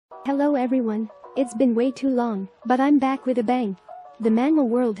Hello everyone, it's been way too long, but I'm back with a bang. The manhwa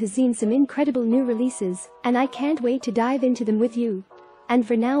world has seen some incredible new releases, and I can't wait to dive into them with you. And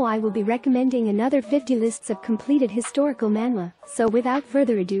for now I will be recommending another 50 lists of completed historical manhwa, so without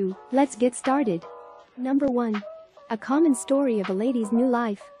further ado, let's get started. Number 1. A Common Story of a Lady's New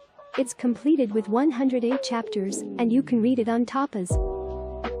Life. It's completed with 108 chapters, and you can read it on tapas.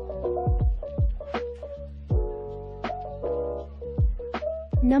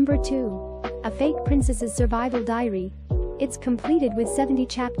 Number 2. A Fake Princess's Survival Diary. It's completed with 70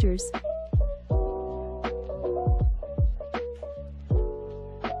 chapters.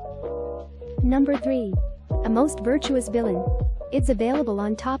 Number 3. A Most Virtuous Villain. It's available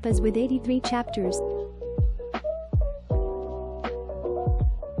on tapas with 83 chapters.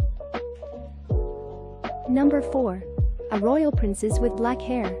 Number 4. A Royal Princess with Black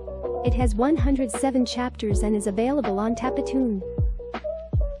Hair. It has 107 chapters and is available on Tapatoon.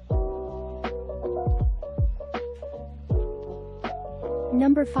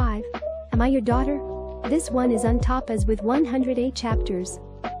 Number 5. Am I Your Daughter? This one is on tapas with 108 chapters.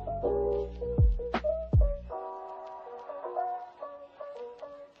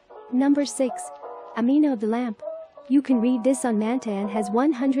 Number 6. Amina of the Lamp. You can read this on Manta and has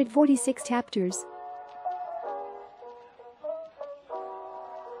 146 chapters.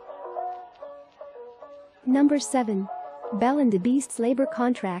 Number 7. Belle and the Beast's Labor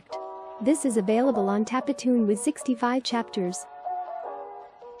Contract. This is available on Tapatoon with 65 chapters.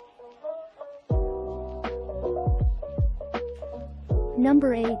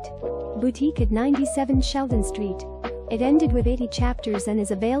 Number 8. Boutique at 97 Sheldon Street. It ended with 80 chapters and is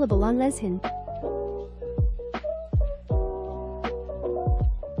available on Leshin.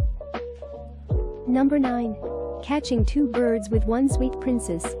 Number 9. Catching Two Birds with One Sweet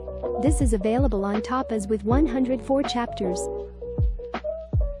Princess. This is available on tapas with 104 chapters.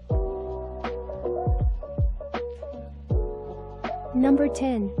 Number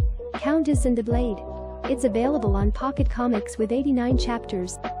 10. Countess and the Blade. It's available on Pocket Comics with 89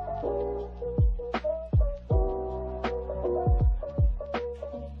 chapters.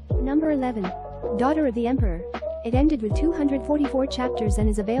 Number 11. Daughter of the Emperor. It ended with 244 chapters and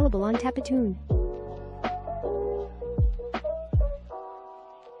is available on Tapatoon.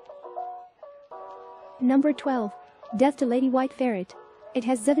 Number 12. Death to Lady White Ferret. It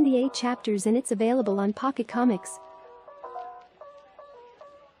has 78 chapters and it's available on Pocket Comics.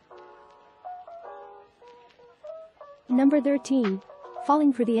 Number 13.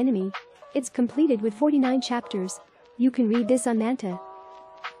 Falling for the Enemy. It's completed with 49 chapters. You can read this on Manta.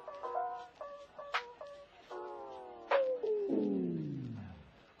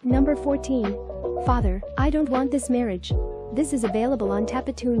 Number 14. Father, I Don't Want This Marriage. This is available on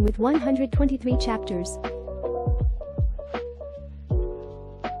Tapatoon with 123 chapters.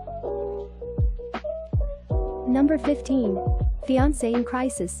 Number 15. Fiancé in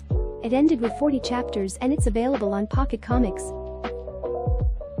Crisis. It ended with 40 chapters and it's available on Pocket Comics.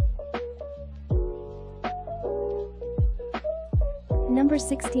 Number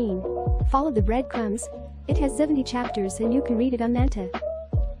 16. Follow the Breadcrumbs. It has 70 chapters and you can read it on Manta.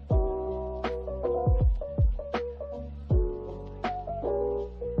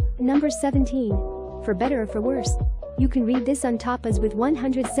 Number 17. For Better or For Worse. You can read this on tapas with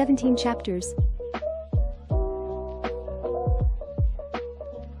 117 chapters.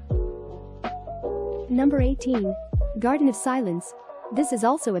 Number 18. Garden of Silence. This is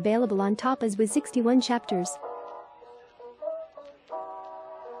also available on tapas with 61 chapters.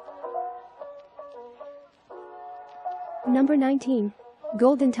 Number 19.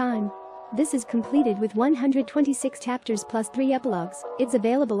 Golden Time. This is completed with 126 chapters plus 3 epilogues. It's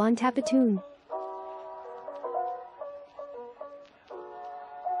available on Tapatoon.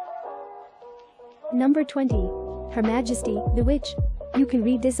 Number 20. Her Majesty, the Witch. You can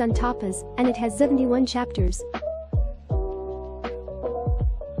read this on tapas, and it has 71 chapters.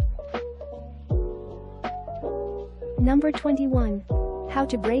 Number 21. How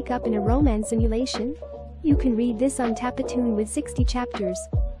to Break Up in a Romance Simulation. You can read this on Tapatoon with 60 chapters.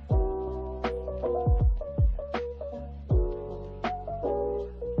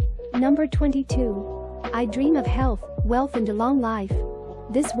 Number 22. I Dream of Health, Wealth and a Long Life.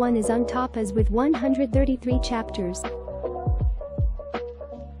 This one is on tapas with 133 chapters.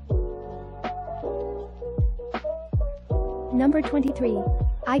 Number 23.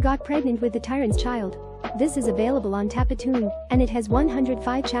 I Got Pregnant with the Tyrant's Child. This is available on Tapatoon, and it has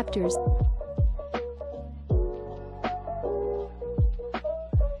 105 chapters.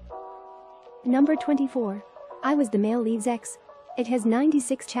 Number 24. I Was the Male Lead's Ex. It has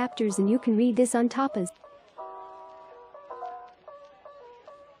 96 chapters and you can read this on tapas.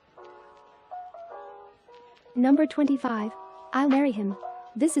 Number 25. I'll Marry Him.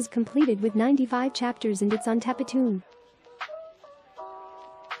 This is completed with 95 chapters and it's on Tapatoon.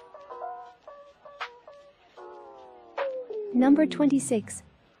 Number 26.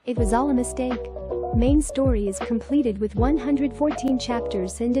 It Was All a Mistake. Main story is completed with 114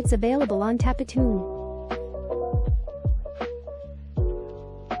 chapters and it's available on Tapatoon.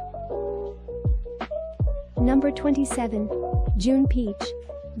 Number 27. June Peach.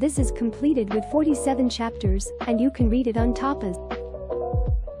 This is completed with 47 chapters and you can read it on Tapas.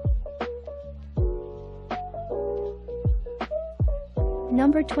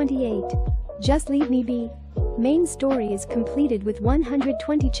 Number 28. Just Leave Me Be. Main story is completed with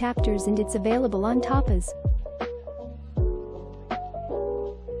 120 chapters and it's available on Tapas.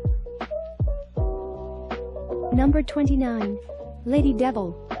 Number 29. Lady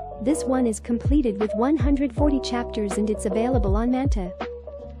Devil. This one is completed with 140 chapters and it's available on Manta.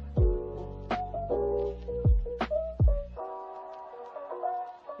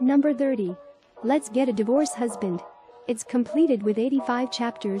 Number 30. Let's Get a Divorce Husband. It's completed with 85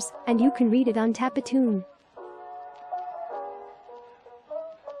 chapters and you can read it on Tapatoon.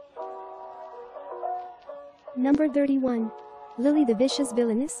 Number 31. Lily the Vicious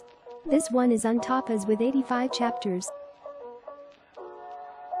Villainess. This one is on Tapas with 85 chapters.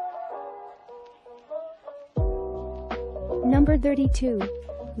 Number 32.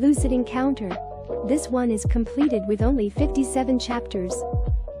 Lucid Encounter. This one is completed with only 57 chapters.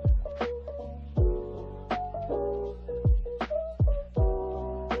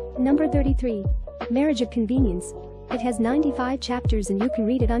 Number 33. Marriage of Convenience. It has 95 chapters and you can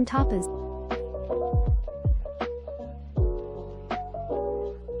read it on Tapas.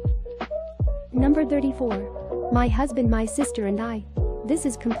 Number 34. My Husband, My Sister and I. This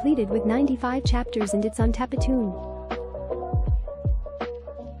is completed with 95 chapters and it's on Tapatoon.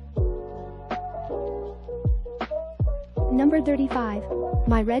 Number 35.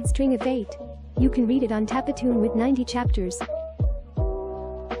 My Red String of Fate. You can read it on Tapatoon with 90 chapters.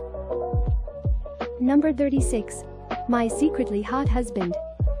 Number 36. My Secretly Hot Husband.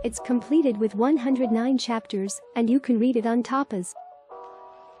 It's completed with 109 chapters and you can read it on Tapas.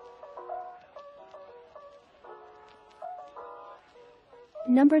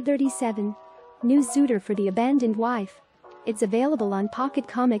 Number 37. New Suitor for the Abandoned Wife. It's available on Pocket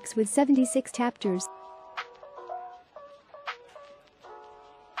Comics with 76 chapters.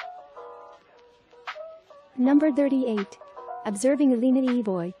 Number 38. Observing Elena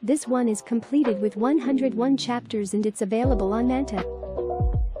Evoy. This one is completed with 101 chapters and it's available on Manta.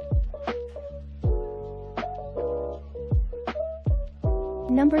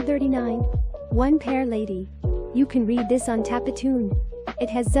 Number 39. One Pair Lady. You can read this on Tapatoon. It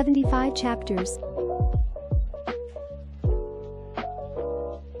has 75 chapters.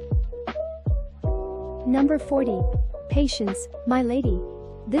 Number 40. Patience, My Lady.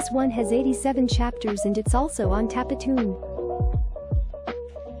 This one has 87 chapters and it's also on Tapatoon.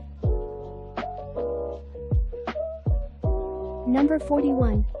 Number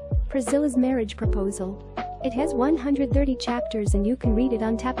 41. Priscilla's Marriage Proposal. It has 130 chapters and you can read it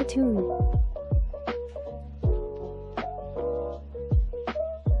on Tapatoon.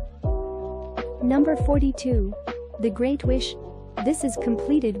 Number 42. The Great Wish. This is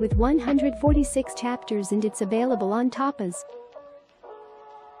completed with 146 chapters and it's available on Tapas.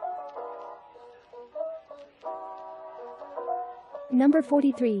 Number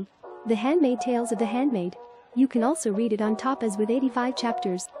 43. The Handmaid Tales of the Handmaid. You can also read it on Tapas with 85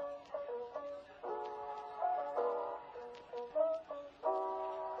 chapters.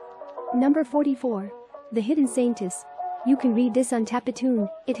 Number 44. The Hidden Saintess. You can read this on Tapatoon.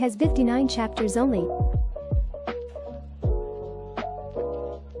 It has 59 chapters only.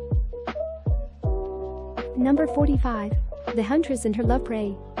 Number 45. The Huntress and Her Love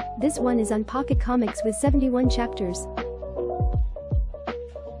Prey. This one is on Pocket Comics with 71 chapters.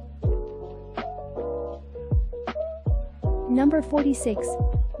 Number 46.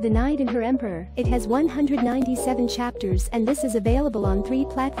 The Knight and Her Emperor. It has 197 chapters and this is available on 3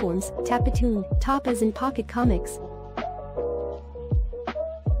 platforms, Tapatoon, Tapas and Pocket Comics.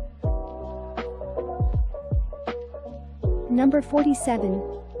 Number 47.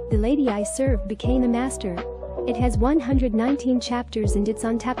 The Lady I Served Became a Master. It has 119 chapters and it's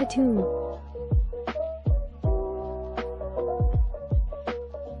on Tapatoon.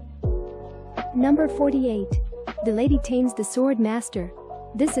 Number 48. The Lady Tames the Sword Master.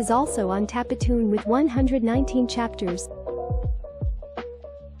 This is also on Tapatoon with 119 chapters.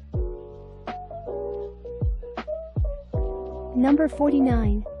 Number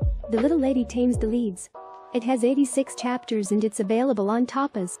 49. The Little Lady Tames the Leads. It has 86 chapters and it's available on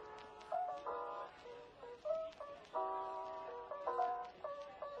Tapas.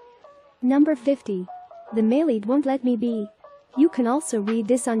 Number 50. The male lead won't let me be. You can also read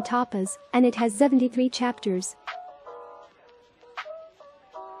this on Tapas, and it has 73 chapters.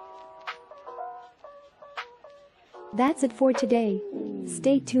 That's it for today.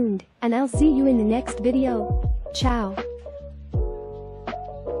 Stay tuned, and I'll see you in the next video. Ciao.